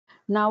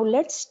Now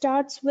let's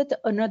start with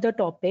another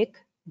topic,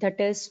 that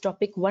is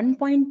topic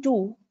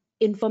 1.2,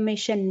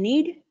 information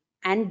need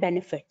and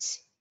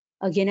benefits.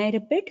 Again, I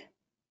repeat,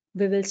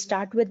 we will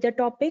start with the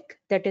topic,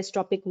 that is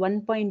topic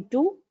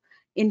 1.2,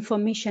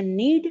 information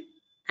need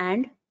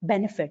and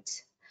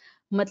benefits.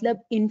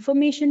 मतलब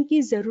information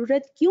की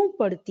जरूरत क्यों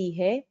पड़ती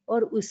है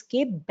और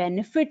उसके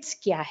benefits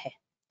क्या है,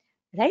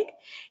 राइट?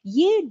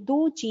 ये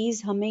दो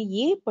चीज हमें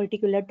ये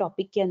पर्टिकुलर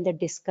टॉपिक के अंदर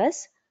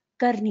डिस्कस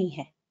करनी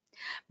है.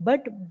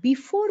 But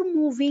before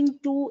moving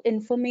to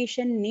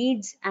information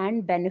needs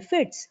and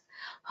benefits,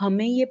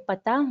 हमें ये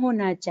पता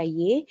होना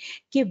चाहिए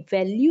कि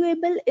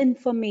valuable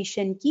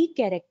information की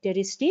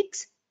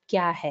characteristics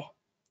क्या है.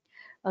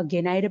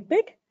 Again I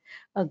repeat,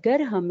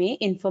 अगर हमें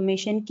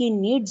इंफॉर्मेशन की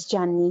नीड्स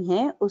जाननी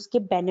है, उसके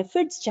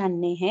बेनिफिट्स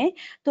जानने हैं,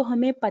 तो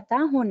हमें पता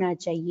होना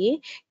चाहिए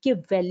कि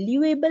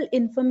वैल्यूएबल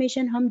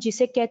इंफॉर्मेशन हम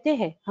जिसे कहते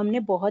हैं, हमने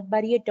बहुत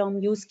बार ये टर्म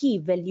यूज की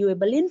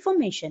वैल्यूएबल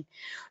इंफॉर्मेशन,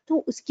 तो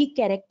उसकी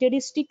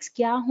कैरेक्टरिस्टिक्स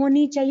क्या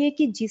होनी चाहिए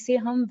कि जिसे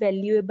हम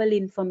वैल्यूएबल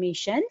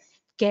इंफॉर्मेशन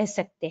कह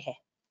सकते हैं,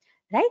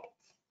 right?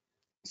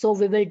 So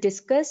we will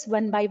discuss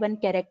one by one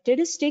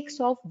characteristics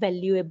of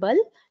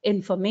valuable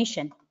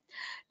information.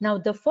 Now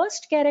the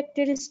first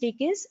characteristic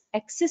is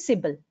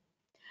accessible,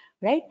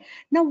 right?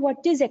 Now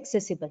what is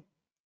accessible?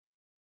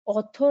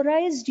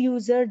 Authorized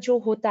user जो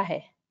होता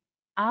है,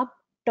 आप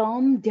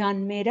टर्म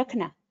ध्यान में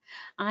रखना,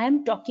 I am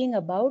talking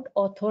about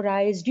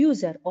authorised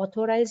user.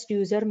 Authorised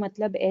user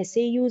मतलब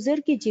ऐसे user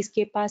कि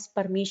जिसके पास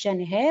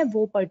परमिशन है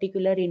वो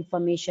पर्टिकुलर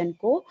इंफॉर्मेशन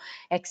को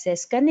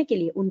एक्सेस करने के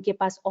लिए, उनके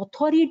पास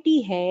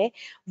अथॉरिटी है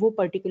वो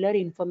पर्टिकुलर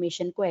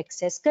इंफॉर्मेशन को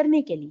एक्सेस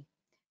करने के लिए,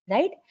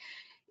 राइट?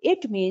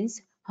 इट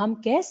मीन्स हम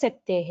कह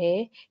सकते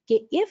हैं कि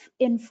if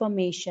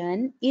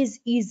information is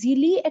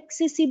easily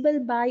accessible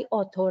bye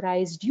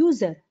authorised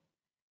user,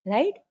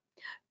 right,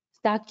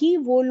 ताकि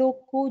वो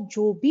लोग को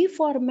जो भी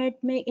फॉर्मेट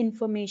में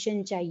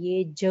इंफॉर्मेशन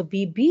चाहिए, जब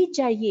भी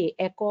चाहिए,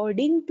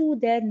 अकॉर्डिंग टू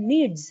देयर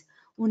नीड्स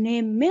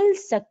उन्हें मिल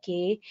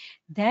सके,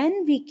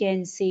 then we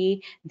can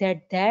say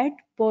that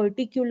that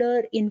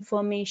particular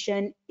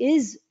information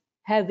is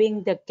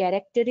having the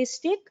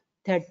characteristic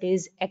that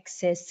is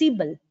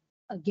accessible.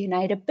 Again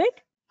I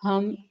repeat,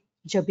 हम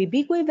जब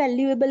भी कोई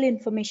वैल्यूएबल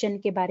इंफॉर्मेशन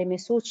के बारे में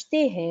सोचते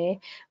हैं,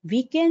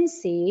 वी कैन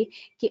से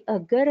कि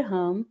अगर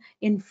हम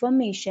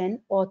इंफॉर्मेशन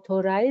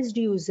ऑथोराइज्ड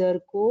यूजर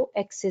को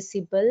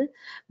एक्सेसिबल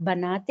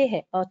बनाते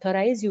हैं,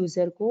 ऑथोराइज्ड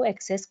यूजर को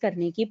एक्सेस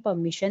करने की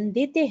परमिशन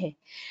देते हैं,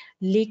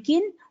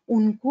 लेकिन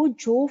उनको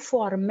जो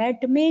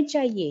फॉर्मेट में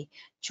चाहिए,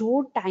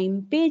 जो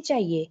टाइम पे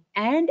चाहिए,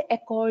 and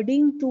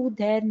according to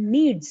their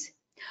needs,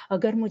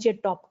 अगर मुझे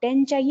टॉप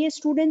 10 चाहिए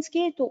स्टूडेंट्स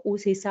के तो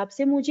उस हिसाब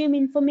से मुझे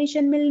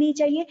इंफॉर्मेशन मिलनी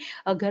चाहिए,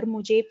 अगर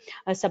मुझे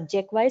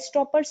सब्जेक्ट वाइज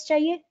टॉपर्स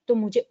चाहिए तो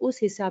मुझे उस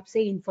हिसाब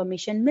से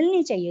इंफॉर्मेशन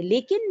मिलनी चाहिए,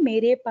 लेकिन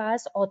मेरे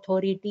पास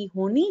अथॉरिटी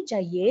होनी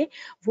चाहिए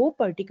वो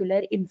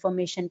पर्टिकुलर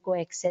इंफॉर्मेशन को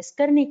एक्सेस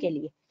करने के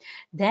लिए.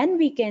 Then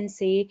we can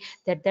say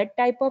that that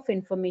type of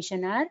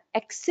information are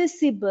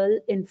accessible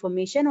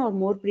information, or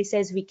more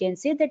precise we can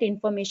say that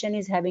information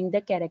is having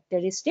the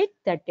characteristic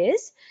that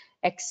is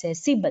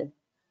accessible,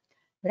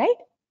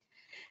 right?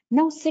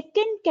 Now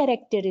second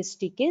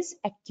characteristic is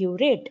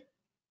accurate.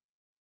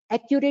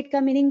 Accurate का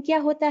meaning क्या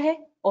होता है?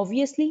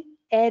 Obviously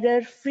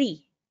error free,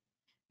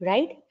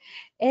 right?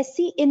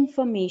 ऐसी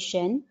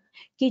information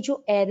कि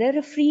जो error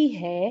free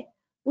है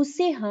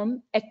उसे हम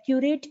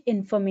accurate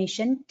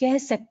information कह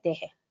सकते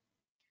हैं.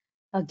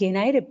 Again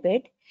I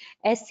repeat,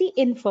 ऐसी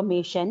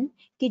इंफॉर्मेशन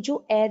कि जो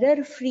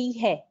एरर फ्री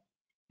है,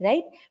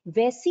 राइट,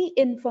 वैसी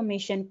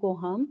इंफॉर्मेशन को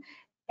हम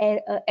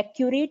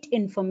accurate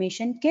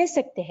information कह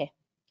सकते हैं.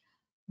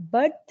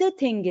 But the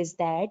thing is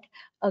that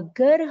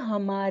अगर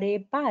हमारे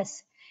पास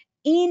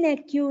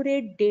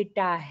inaccurate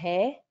data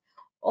है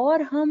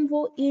और हम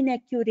वो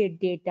inaccurate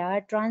data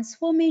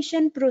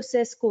ट्रांसफॉर्मेशन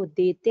प्रोसेस को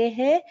देते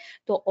हैं,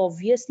 तो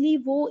ऑब्वियसली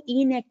वो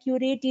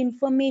inaccurate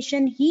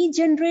information ही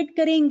जनरेट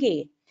करेंगे.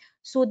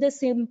 So the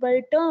simple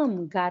term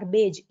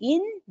garbage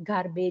in,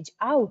 garbage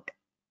out,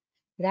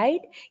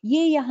 right?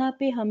 ये यहाँ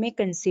पे हमें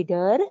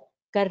कंसिडर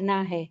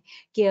करना है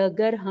कि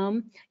अगर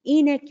हम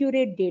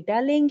inaccurate डेटा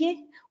लेंगे,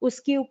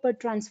 उसके ऊपर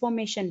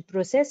ट्रांसफॉर्मेशन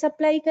प्रोसेस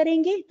अप्लाई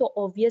करेंगे, तो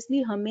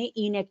ऑब्वियसली हमें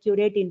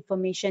inaccurate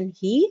इंफॉर्मेशन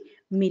ही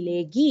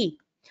मिलेगी.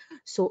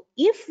 So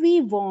if we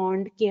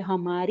want कि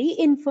हमारी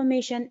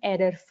इंफॉर्मेशन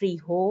एरर फ्री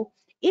हो,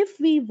 if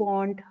we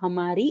want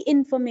हमारी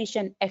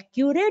इंफॉर्मेशन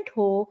एक्यूरेट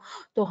हो,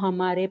 तो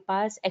हमारे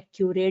पास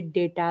एक्यूरेट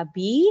डेटा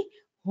भी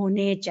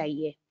होने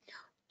चाहिए,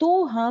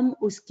 तो हम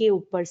उसके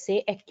ऊपर से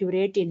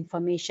एक्यूरेट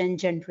इंफॉर्मेशन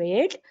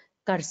जनरेट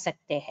कर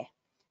सकते हैं,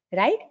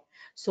 right?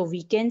 So we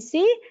can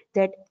say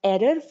that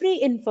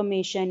error-free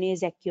information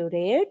is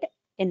accurate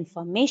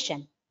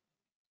information,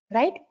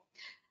 right?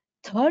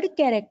 Third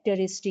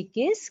characteristic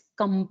is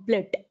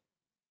complete,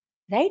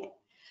 right?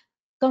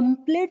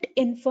 Complete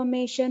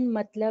information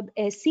मतलब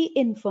ऐसी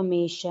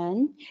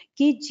information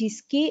कि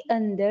जिसके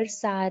अंदर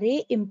सारे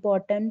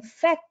important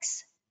facts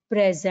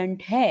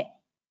present है.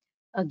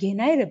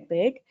 Again I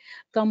repeat,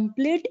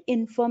 complete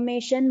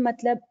information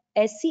मतलब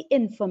ऐसी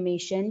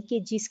इंफॉर्मेशन कि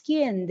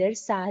जिसके अंदर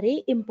सारे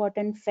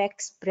इंपॉर्टेंट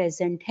फैक्ट्स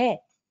प्रेजेंट है,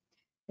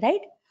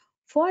 राइट।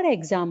 फॉर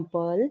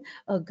एग्जाम्पल,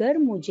 अगर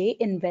मुझे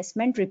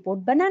इन्वेस्टमेंट रिपोर्ट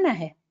बनाना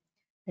है,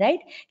 राइट,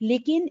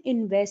 लेकिन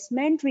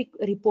इन्वेस्टमेंट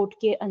रिपोर्ट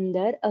के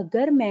अंदर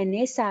अगर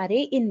मैंने सारे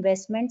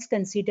इन्वेस्टमेंट्स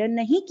कंसीडर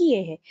नहीं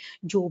किए हैं,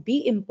 जो भी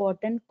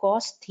इंपॉर्टेंट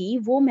कॉस्ट थी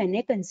वो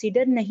मैंने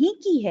कंसीडर नहीं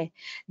की है,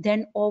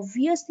 then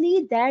obviously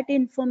that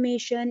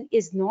information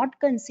is not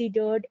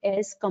considered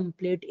as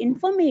complete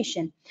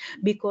information,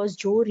 because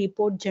जो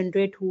रिपोर्ट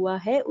जनरेट हुआ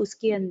है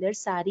उसके अंदर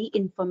सारी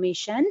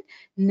इंफॉर्मेशन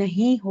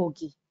नहीं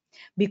होगी,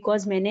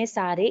 बिकॉज मैंने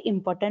सारे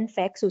इंपॉर्टेंट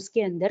फैक्ट्स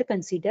उसके अंदर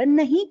कंसीडर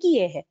नहीं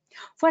किए हैं।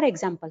 फॉर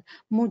एग्जाम्पल,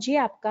 मुझे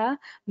आपका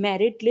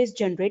मेरिट लिस्ट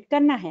जनरेट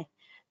करना है,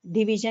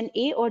 डिवीजन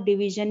ए और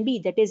division B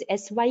that is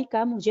S Y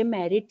का मुझे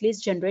मेरिट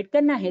लिस्ट जनरेट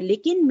करना है,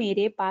 लेकिन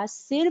मेरे पास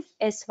सिर्फ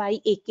एस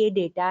वाई ए के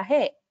डेटा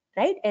है,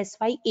 राइट, एस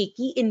वाई ए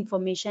की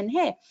इंफॉर्मेशन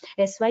है,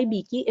 एस वाई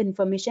बी की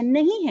इंफॉर्मेशन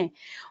नहीं है।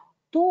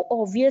 तो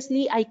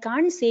ऑब्वियसली आई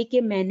कांट से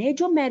कि मैंने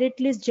जो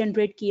मेरिट लिस्ट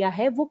जनरेट किया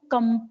है वो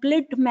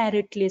कंप्लीट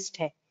मेरिट लिस्ट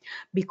है,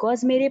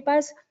 बिकॉज मेरे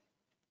पास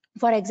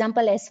फॉर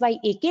एग्जाम्पल एस वाई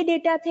ए के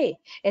डेटा थे,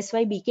 एस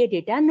वाई बी के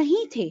डेटा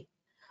नहीं थे।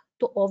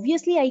 तो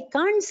ऑब्वियसली आई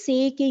कांट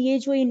से कि ये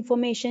जो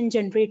इंफॉर्मेशन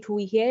जनरेट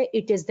हुई है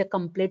it is the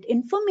complete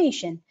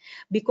information,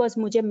 because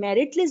मुझे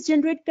मेरिट लिस्ट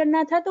जनरेट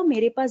करना था तो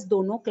मेरे पास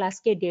दोनों क्लास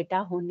के डेटा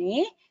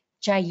होने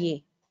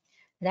चाहिए,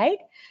 right.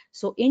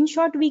 So in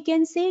short we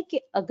can say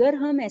कि अगर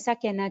हम ऐसा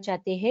कहना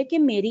चाहते हैं कि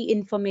मेरी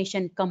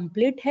इंफॉर्मेशन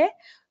कंप्लीट है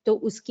तो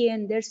उसके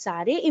अंदर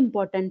सारे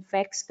इंपॉर्टेंट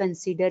फैक्ट्स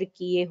कंसीडर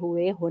किए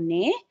हुए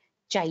होने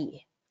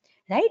चाहिए,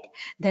 right?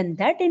 Then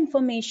that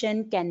information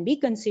can be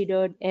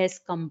considered as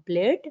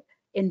complete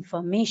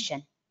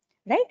information,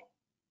 right?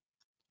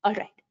 All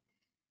right.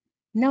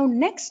 Now,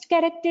 next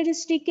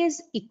characteristic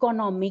is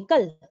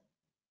economical.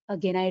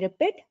 Again, I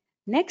repeat,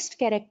 next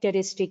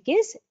characteristic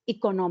is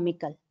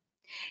economical.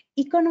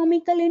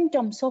 Economical in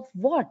terms of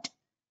what?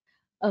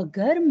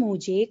 अगर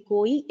मुझे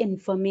कोई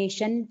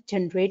information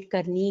generate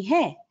करनी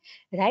है,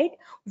 right,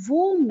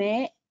 वो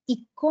मैं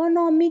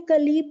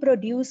economically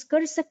produce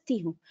कर सकती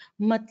हूँ,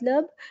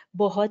 मतलब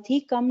बहुत ही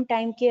कम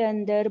टाइम के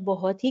अंदर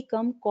बहुत ही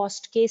कम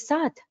कॉस्ट के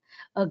साथ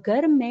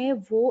अगर मैं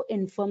वो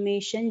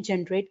इंफॉर्मेशन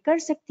जनरेट कर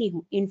सकती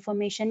हूँ,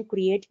 इंफॉर्मेशन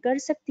क्रिएट कर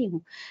सकती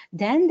हूँ,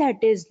 then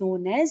that is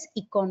known as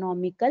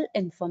economical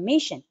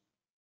information,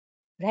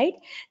 right?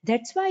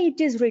 That's why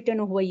it is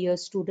written over here,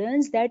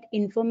 students, that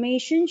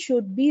information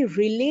should be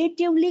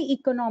relatively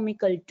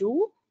economical to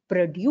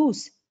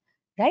produce,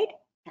 right?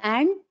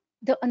 And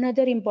the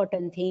another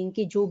important thing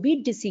कि जो भी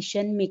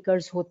decision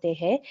makers होते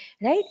हैं,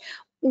 right,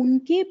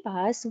 उनके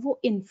पास वो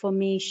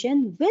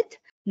information with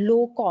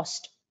low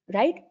cost,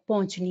 right,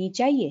 पहुंचनी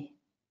चाहिए,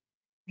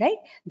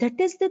 right?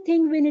 That is the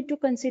thing we need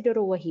to consider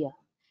over here,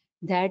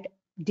 that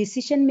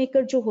decision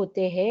maker जो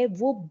होते हैं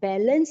वो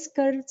बैलेंस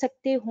कर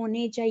सकते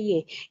होने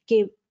चाहिए कि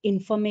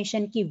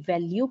इंफॉर्मेशन की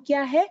वैल्यू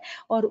क्या है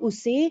और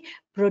उसे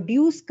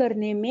प्रोड्यूस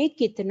करने में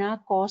कितना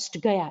कॉस्ट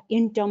गया,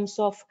 in terms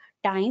of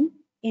time,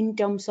 in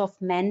terms of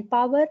man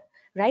power,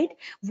 right,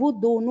 वो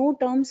दोनों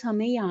टर्म्स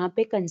हमें यहाँ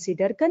पे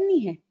कंसिडर करनी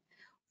है।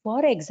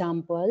 फॉर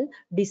एग्जाम्पल,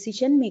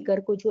 डिसीजन मेकर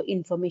को जो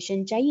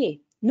इंफॉर्मेशन चाहिए,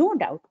 नो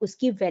डाउट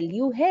उसकी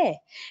वैल्यू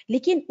है,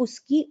 लेकिन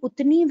उसकी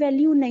उतनी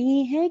वैल्यू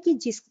नहीं है कि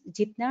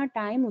जितना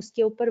टाइम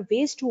उसके ऊपर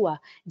वेस्ट हुआ,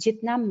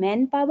 जितना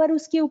मैन पावर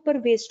उसके ऊपर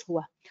वेस्ट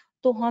हुआ,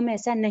 तो हम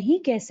ऐसा नहीं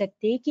कह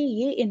सकते कि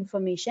ये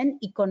इंफॉर्मेशन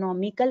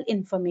इकोनॉमिकल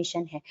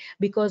इंफॉर्मेशन है,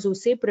 बिकॉज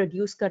उसे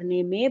प्रोड्यूस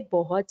करने में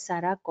बहुत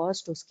सारा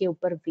कॉस्ट उसके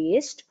ऊपर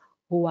वेस्ट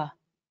हुआ,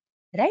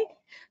 right.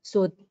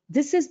 So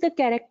this is the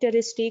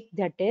characteristic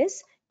that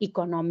is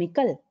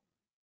economical.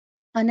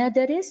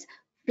 Another is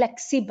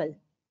flexible.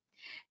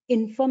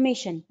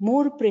 Information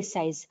more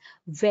precise.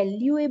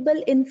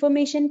 Valuable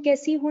information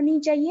कैसी होनी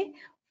चाहिए?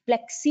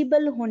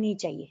 Flexible होनी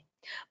चाहिए,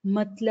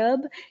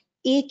 मतलब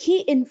एक ही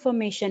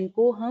इंफॉर्मेशन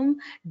को हम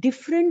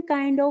डिफरेंट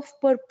काइंड ऑफ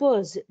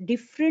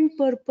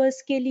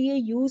पर्पस के लिए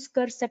यूज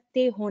कर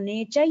सकते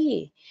होने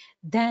चाहिए,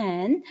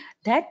 then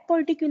that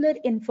particular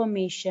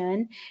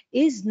information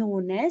is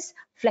known as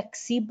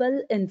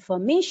flexible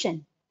information.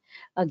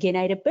 Again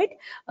I repeat,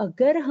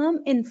 अगर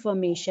हम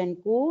इंफॉर्मेशन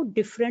को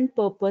डिफरेंट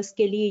पर्पस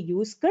के लिए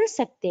यूज कर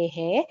सकते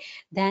हैं,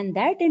 then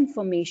that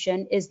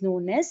information is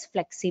known as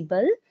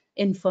flexible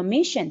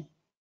information.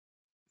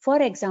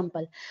 For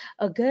example,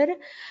 अगर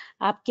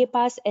आपके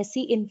पास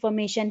ऐसी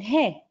इंफॉर्मेशन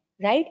है,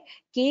 राइट,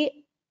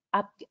 कि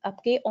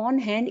आपके ऑन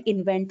हैंड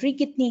इन्वेंट्री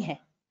कितनी है,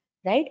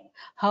 right,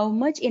 how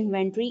much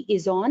inventory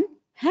is on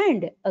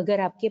hand, अगर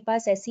आपके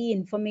पास ऐसी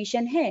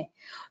इंफॉर्मेशन है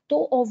तो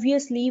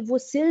ऑब्वियसली वो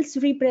सेल्स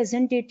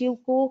रिप्रेजेंटेटिव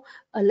को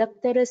अलग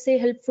तरह से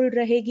हेल्पफुल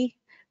रहेगी,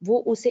 वो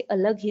उसे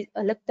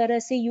अलग तरह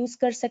से यूज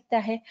कर सकता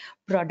है।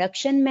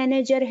 प्रोडक्शन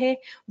मैनेजर है,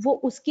 वो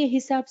उसके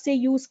हिसाब से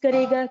यूज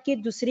करेगा कि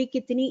दूसरी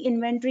कितनी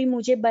इन्वेंट्री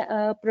मुझे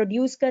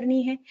प्रोड्यूस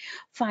करनी है।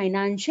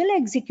 फाइनेंशियल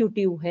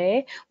एग्जीक्यूटिव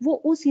है, वो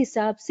उस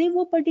हिसाब से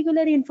वो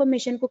पर्टिकुलर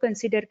इंफॉर्मेशन को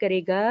कंसिडर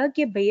करेगा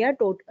कि भैया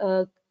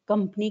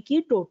कंपनी की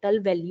टोटल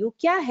वैल्यू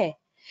क्या है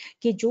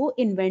कि जो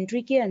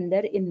इन्वेंट्री के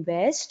अंदर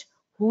इन्वेस्ट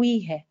हुई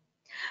है।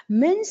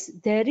 Means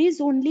there is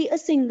only a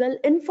single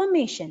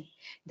information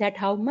that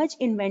how much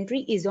inventory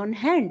is on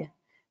hand,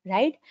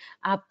 right?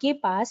 आपके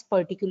पास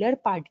पर्टिकुलर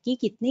पार्ट की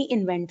कितनी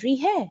इन्वेंट्री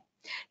है,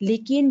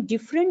 लेकिन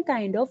डिफरेंट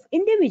काइंड ऑफ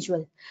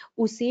इंडिविजुअल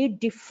उसे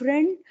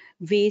डिफरेंट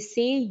वे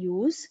से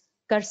यूज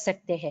कर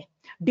सकते हैं,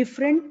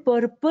 डिफरेंट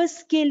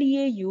पर्पस के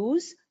लिए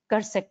यूज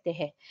कर सकते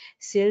हैं।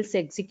 सेल्स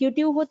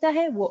एग्जीक्यूटिव होता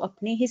है, वो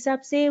अपने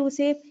हिसाब से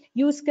उसे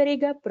यूज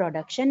करेगा।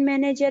 प्रोडक्शन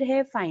मैनेजर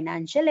है,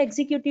 फाइनेंशियल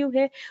एग्जीक्यूटिव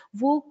है,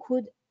 वो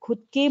खुद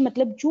खुद के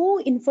मतलब जो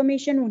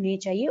इंफॉर्मेशन उन्हें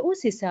चाहिए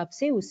उस हिसाब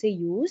से उसे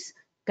यूज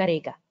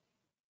करेगा,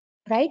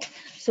 right?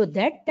 So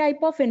that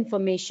type of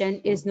information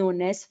is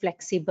known as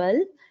flexible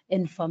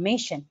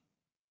information,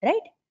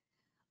 right?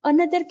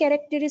 Another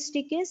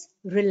characteristic is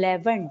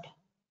relevant.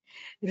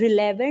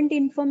 Relevant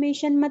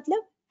information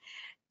मतलब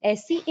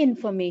ऐसी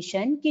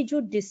इंफॉर्मेशन की जो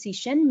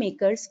डिसीजन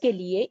मेकर्स के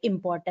लिए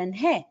इंपॉर्टेंट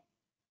है।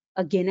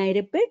 अगेन आई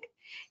रिपीट,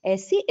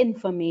 ऐसी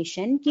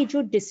इंफॉर्मेशन की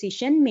जो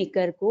डिसीजन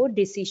मेकर को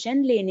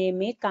डिसीजन लेने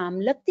में काम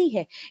लगती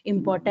है,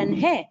 इंपॉर्टेंट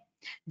है,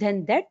 then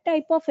that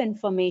type of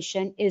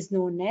information is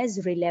known as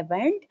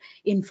relevant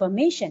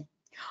information.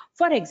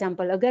 For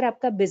example, अगर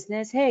आपका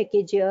बिजनेस है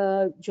कि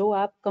जो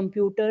आप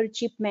कंप्यूटर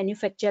चिप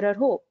मैन्युफैक्चरर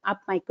हो,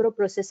 आप माइक्रो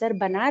प्रोसेसर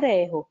बना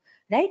रहे हो,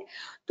 राइट?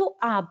 तो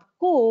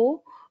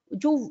आपको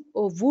जो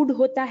वुड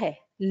होता है,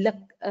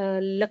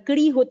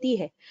 लकड़ी होती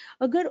है,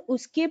 अगर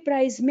उसके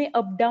प्राइस में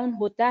अप डाउन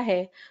होता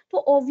है तो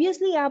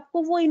ऑब्वियसली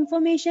आपको वो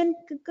इंफॉर्मेशन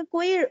का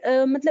कोई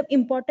मतलब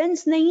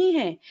इम्पोर्टेंस नहीं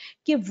है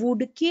कि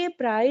वुड के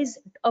प्राइस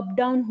अप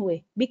डाउन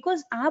हुए,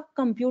 बिकॉज आप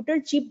कंप्यूटर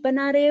चिप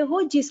बना रहे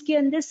हो जिसके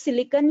अंदर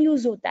सिलिकॉन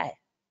यूज होता है,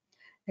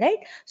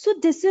 right? So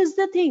this is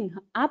the thing,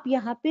 आप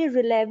यहाँ पे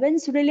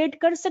रिलेवेंस रिलेट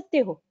कर सकते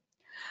हो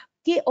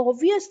कि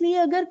ऑब्वियसली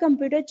अगर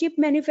कंप्यूटर चिप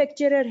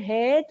मैन्युफैक्चरर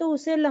है तो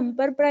उसे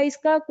लंपर प्राइस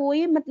का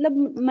कोई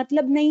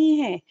मतलब नहीं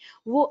है,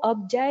 वो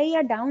अप जाए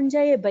या डाउन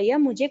जाए भैया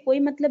मुझे कोई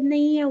मतलब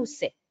नहीं है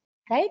उससे,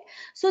 right?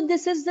 So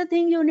this is the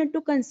thing you need to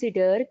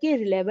consider कि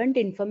रिलेवेंट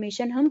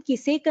इंफॉर्मेशन हम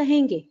किसे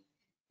कहेंगे,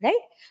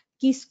 राइट?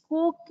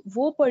 किसको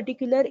वो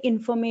पर्टिकुलर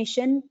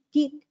इंफॉर्मेशन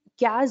की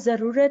क्या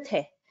जरूरत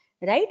है,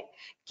 राइट?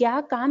 क्या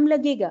काम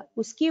लगेगा,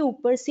 उसके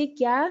ऊपर से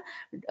क्या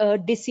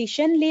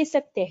डिसीजन ले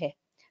सकते हैं,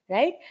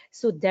 right?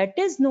 So that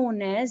is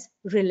known as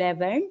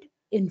relevant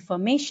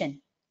information,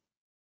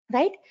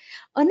 right?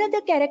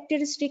 Another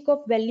characteristic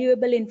of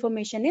valuable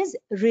information is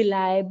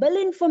reliable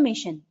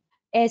information.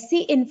 ऐसी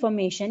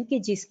इंफॉर्मेशन कि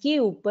जिसके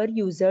ऊपर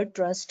यूजर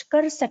ट्रस्ट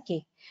कर सके,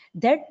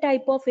 that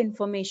type of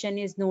information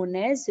is known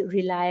as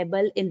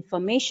reliable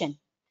information.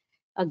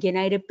 Again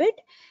I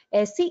repeat,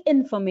 ऐसी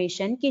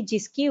information कि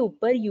जिसके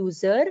ऊपर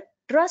यूजर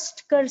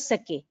ट्रस्ट कर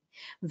सके,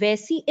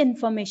 वैसी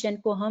इंफॉर्मेशन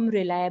को हम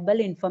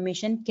रिलायबल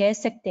इंफॉर्मेशन कह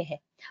सकते हैं।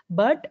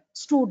 But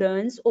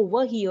students,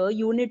 over here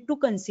you need to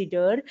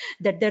consider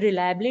that the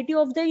reliability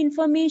of the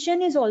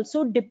information is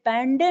also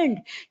dependent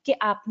कि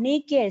आपने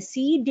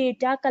कैसी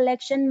डेटा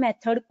कलेक्शन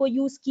मेथड को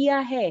यूज किया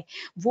है,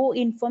 वो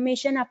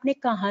इंफॉर्मेशन आपने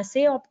कहाँ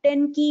से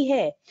ऑब्टेन की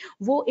है,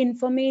 वो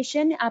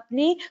इंफॉर्मेशन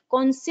आपने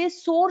कौन से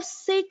सोर्स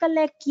से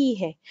कलेक्ट की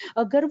है।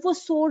 अगर वो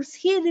सोर्स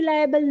ही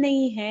रिलायबल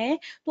नहीं है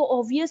तो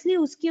ऑब्वियसली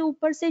उसके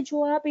ऊपर से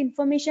जो आप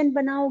इंफॉर्मेशन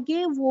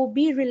बनाओगे वो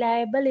भी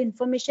रिलायबल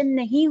इंफॉर्मेशन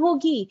नहीं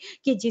होगी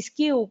कि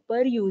जिसके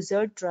ऊपर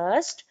यूजर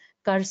ट्रस्ट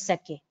कर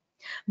सके।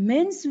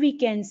 मीन्स वी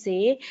कैन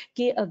से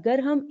कि अगर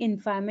हम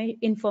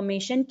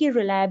इंफॉर्मेशन की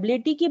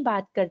रिलायबिलिटी की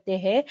बात करते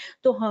हैं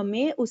तो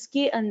हमें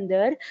उसके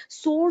अंदर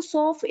सोर्स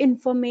ऑफ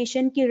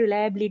इंफॉर्मेशन की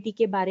रिलायबिलिटी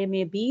के बारे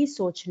में भी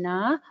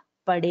सोचना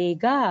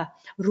पड़ेगा।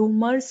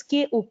 रूमर्स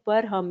के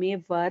ऊपर हमें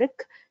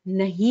वर्क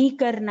नहीं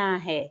करना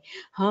है।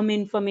 हम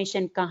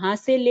इंफॉर्मेशन कहाँ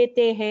से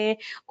लेते हैं,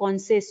 कौन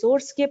से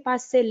सोर्स के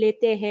पास से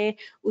लेते हैं,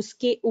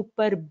 उसके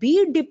ऊपर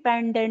भी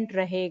डिपेंडेंट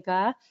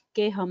रहेगा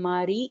कि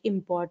हमारी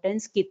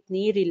इंपॉर्टेंस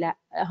कितनी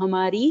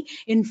हमारी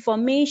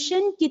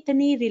इंफॉर्मेशन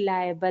कितनी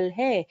रिलायबल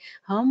है,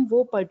 हम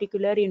वो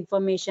पर्टिकुलर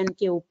इंफॉर्मेशन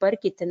के ऊपर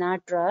कितना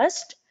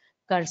ट्रस्ट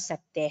कर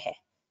सकते हैं,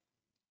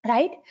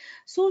 right?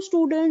 So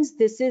students,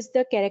 this is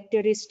the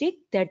characteristic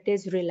that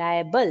is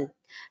reliable.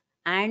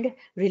 And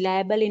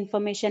reliable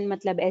information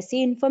मतलब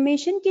ऐसी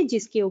इंफॉर्मेशन कि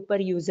जिसके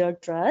ऊपर यूजर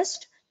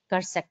ट्रस्ट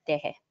कर सकते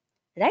हैं,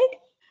 right?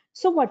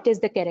 So what is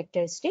the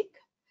characteristic?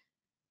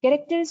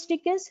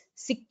 Characteristic is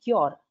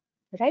secure,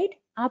 right?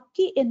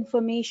 आपकी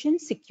इंफॉर्मेशन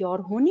सिक्योर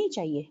होनी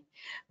चाहिए,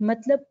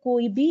 मतलब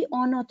कोई भी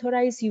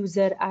अनऑथोराइज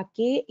यूजर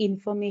आके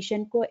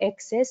इंफॉर्मेशन को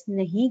एक्सेस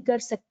नहीं कर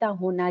सकता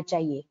होना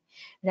चाहिए,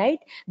 right?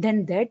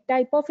 Then that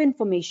type of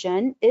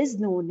information is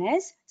known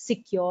as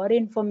secure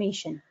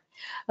information.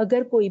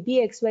 अगर कोई भी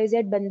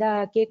XYZ बंदा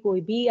आके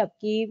कोई भी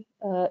आपकी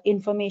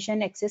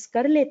इंफॉर्मेशन एक्सेस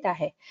कर लेता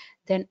है,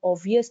 देन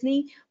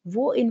ऑब्वियसली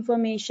वो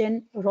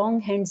इंफॉर्मेशन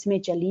रॉन्ग हैंड्स में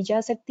चली जा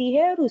सकती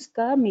है और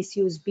उसका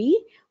मिसयूज भी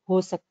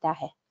हो सकता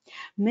है।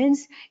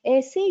 मीन्स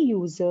ऐसे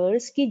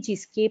यूजर्स कि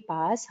जिसके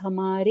पास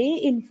हमारे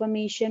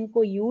इंफॉर्मेशन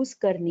को यूज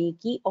करने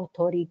की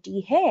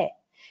अथॉरिटी है,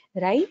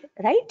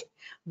 राइट,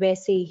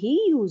 वैसे ही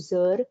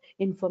यूजर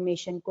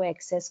इंफॉर्मेशन को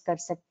एक्सेस कर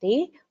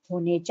सकते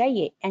होने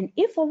चाहिए। And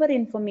if our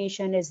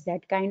information is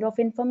that kind of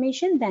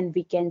information, then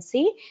we can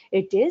say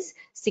it is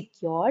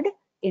secured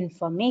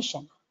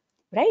information,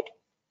 right?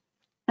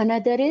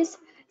 Another is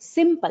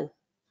simple,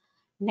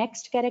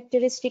 Next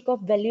characteristic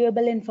of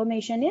valuable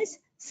information is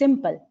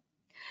simple.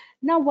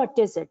 Now what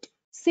is it?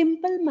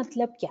 Simple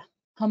मतलब क्या?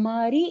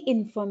 हमारी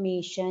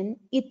information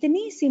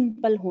इतनी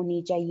simple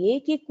होनी चाहिए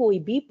कि कोई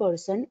भी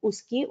person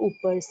उसके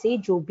ऊपर से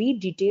जो भी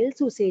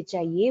डिटेल्स उसे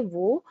चाहिए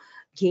वो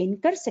गेन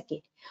कर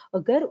सके.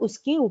 अगर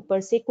उसके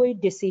ऊपर से कोई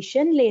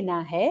डिसीजन लेना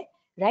है,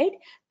 राइट,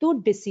 तो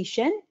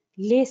डिसीजन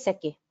ले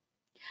सके.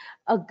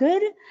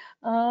 अगर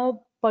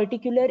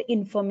पर्टिकुलर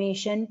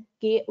इंफॉर्मेशन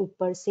के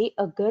ऊपर से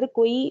अगर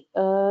कोई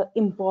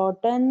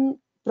इम्पोर्टेंट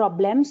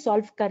प्रॉब्लम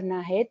सॉल्व करना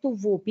है तो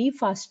वो भी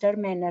फास्टर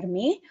मैनर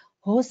में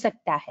हो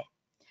सकता है,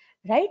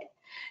 right.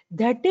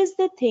 That is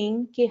the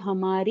thing कि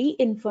हमारी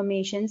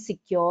इंफॉर्मेशन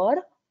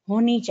सिक्योर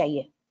होनी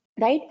चाहिए,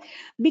 राइट.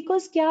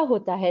 बिकॉज क्या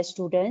होता है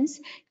स्टूडेंट्स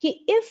कि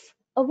if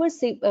our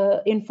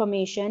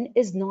information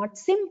is not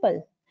simple,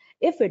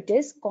 if it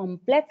is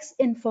complex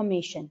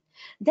information,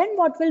 then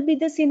what will be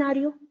the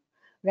scenario,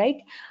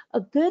 right.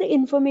 अगर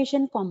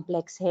इंफॉर्मेशन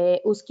कॉम्प्लेक्स है,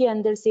 उसके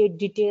अंदर से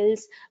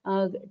डिटेल्स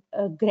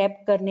ग्रैब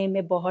करने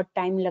में बहुत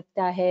टाइम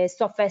लगता है,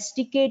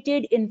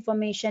 सोफेस्टिकेटेड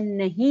इंफॉर्मेशन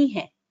नहीं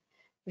है,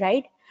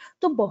 राइट,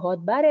 तो बहुत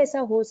बार ऐसा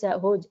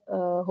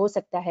हो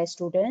सकता है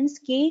स्टूडेंट्स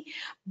कि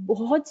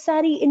बहुत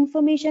सारी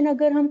इंफॉर्मेशन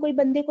अगर हम कोई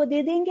बंदे को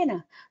दे देंगे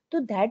ना, तो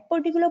that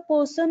particular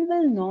person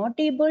will not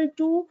able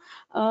to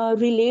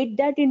relate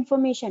that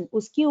information,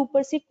 उसके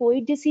ऊपर से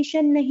कोई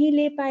डिसीजन नहीं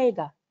ले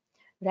पाएगा,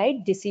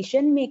 राइट.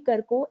 डिसीजन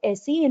मेकर को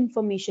ऐसी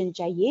इंफॉर्मेशन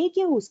चाहिए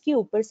कि उसके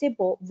ऊपर से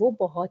वो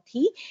बहुत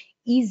ही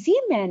इजी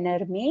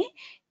मैनर में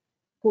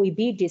कोई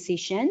भी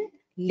डिसीजन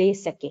ले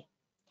सके.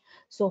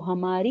 सो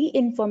हमारी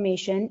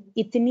इंफॉर्मेशन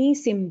इतनी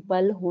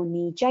सिंपल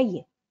होनी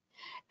चाहिए.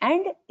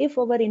 And if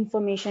our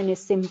information is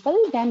simple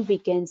then we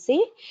can say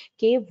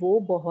कि वो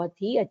बहुत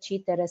ही अच्छी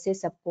तरह से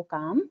सबको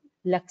काम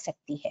लग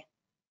सकती है,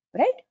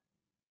 right.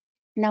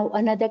 Now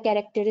another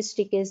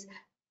characteristic is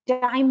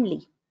timely,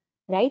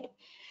 right.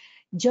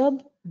 जब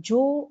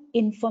जो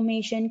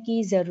इंफॉर्मेशन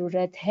की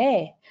जरूरत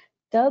है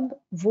तब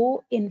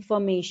वो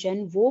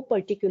इंफॉर्मेशन वो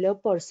पर्टिकुलर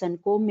पर्सन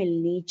को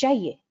मिलनी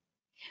चाहिए.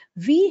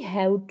 We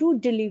have to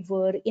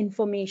deliver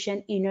information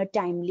in a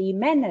timely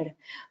manner.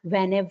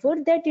 Whenever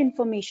that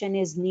information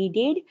is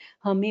needed,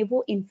 हमें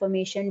वो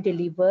information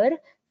deliver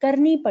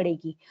करनी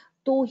पड़ेगी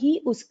तो ही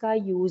उसका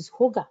यूज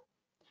होगा,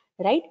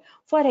 राइट.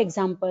 फॉर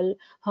एग्जाम्पल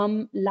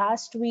हम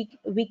लास्ट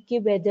वीक के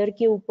वेदर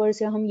के ऊपर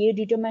से हम ये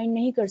डिटरमाइन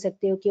नहीं कर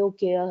सकते कि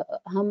ओके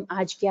हम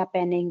आज क्या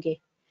पहनेंगे,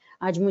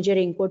 आज मुझे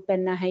रेनकोट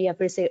पहनना है या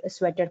फिर से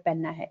स्वेटर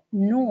पहनना है.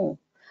 नो,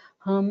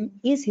 हम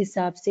इस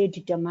हिसाब से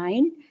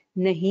डिटरमाइन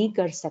नहीं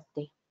कर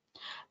सकते.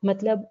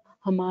 मतलब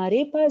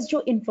हमारे पास जो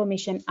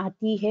इंफॉर्मेशन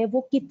आती है वो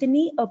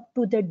कितनी up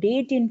to the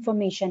date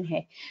information है,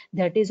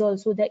 that is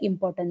also the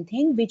important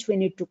thing which we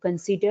need to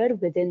consider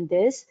with in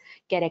this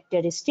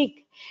characteristic,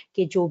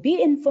 कि जो भी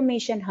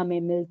इंफॉर्मेशन हमें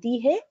मिलती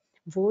है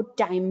वो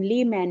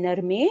टाइमली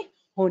मैनर में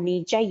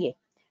होनी चाहिए,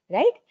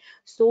 राइट.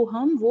 सो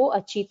हम वो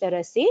अच्छी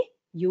तरह से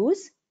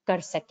यूज कर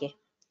सके,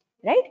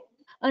 right.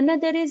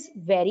 Another is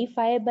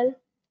verifiable,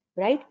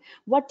 right.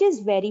 What is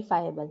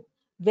verifiable?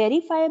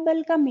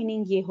 Verifiable का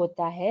मीनिंग ये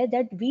होता है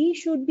that we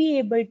should be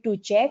able to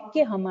check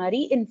कि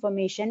हमारी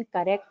इंफॉर्मेशन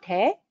करेक्ट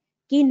है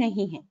कि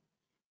नहीं है,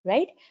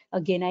 right.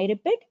 Again I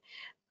repeat,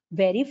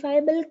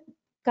 verifiable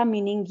का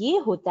मीनिंग ये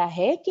होता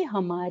है कि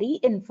हमारी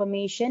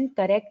इंफॉर्मेशन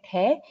करेक्ट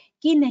है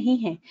कि नहीं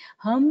है,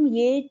 हम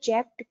ये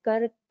चेक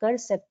कर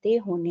सकते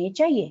होने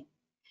चाहिए,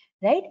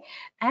 right.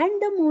 And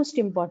the most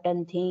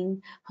important thing,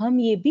 हम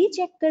ये भी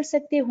चेक कर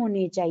सकते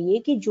होने चाहिए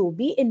कि जो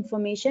भी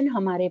इंफॉर्मेशन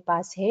हमारे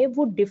पास है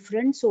वो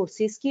डिफरेंट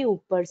सोर्सेस के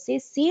ऊपर से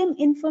सेम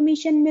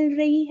इंफॉर्मेशन मिल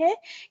रही है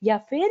या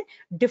फिर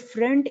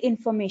डिफरेंट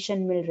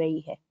इंफॉर्मेशन मिल रही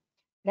है,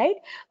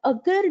 राइट.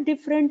 अगर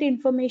डिफरेंट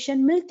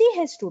इंफॉर्मेशन मिलती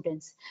है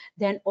स्टूडेंट्स,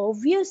 देन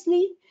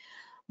ऑब्वियसली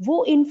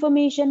वो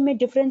इंफॉर्मेशन में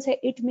डिफरेंस है,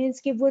 इट मीन्स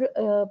कि वो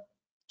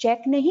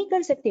चेक नहीं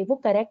कर सकते, वो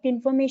करेक्ट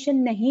इंफॉर्मेशन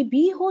नहीं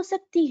भी हो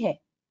सकती है,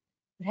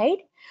 right.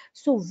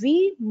 So we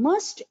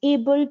must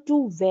able to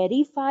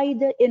verify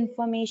the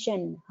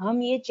information.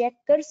 हम ये चेक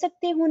कर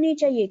सकते होने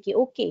चाहिए कि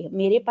ओके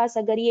मेरे पास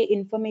अगर ये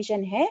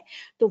इंफॉर्मेशन है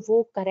तो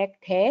वो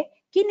करेक्ट है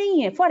कि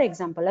नहीं है. फॉर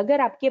एग्जाम्पल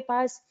अगर आपके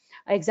पास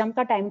एग्जाम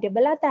का टाइम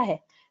टेबल आता है,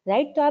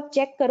 राइट, तो आप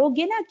चेक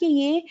करोगे ना कि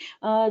ये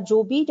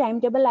जो भी टाइम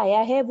टेबल आया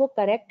है वो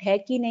करेक्ट है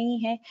कि नहीं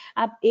है.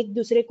 आप एक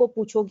दूसरे को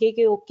पूछोगे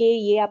कि ओके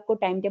ये आपको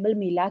टाइम टेबल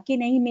मिला कि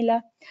नहीं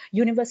मिला.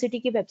 यूनिवर्सिटी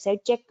की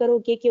वेबसाइट चेक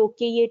करोगे कि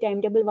ओके ये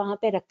टाइम टेबल वहां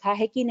पे रखा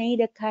है कि नहीं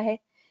रखा है,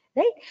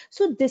 right.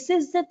 So this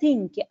is the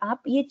thing कि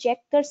आप ये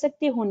चेक कर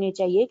सकते होने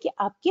चाहिए कि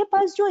आपके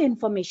पास जो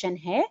इंफॉर्मेशन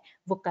है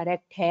वो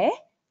करेक्ट है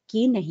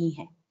कि नहीं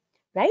है,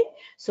 right.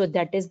 So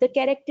that is the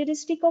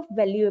characteristic of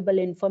valuable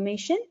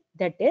information,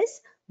 that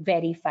is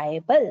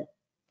verifiable,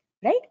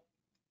 right.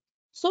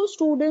 So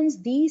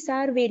students, these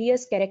are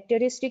various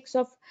characteristics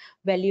of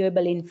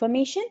valuable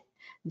information,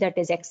 that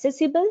is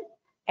accessible,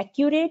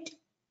 accurate,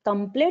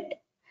 complete,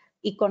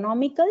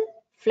 economical,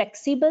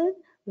 flexible,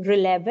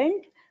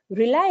 relevant,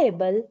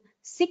 reliable,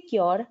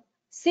 secure,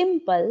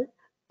 simple,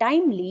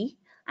 timely,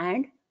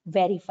 and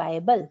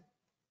verifiable,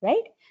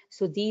 right.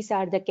 So these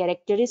are the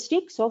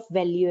characteristics of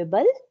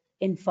valuable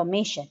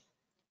information.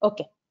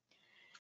 Okay.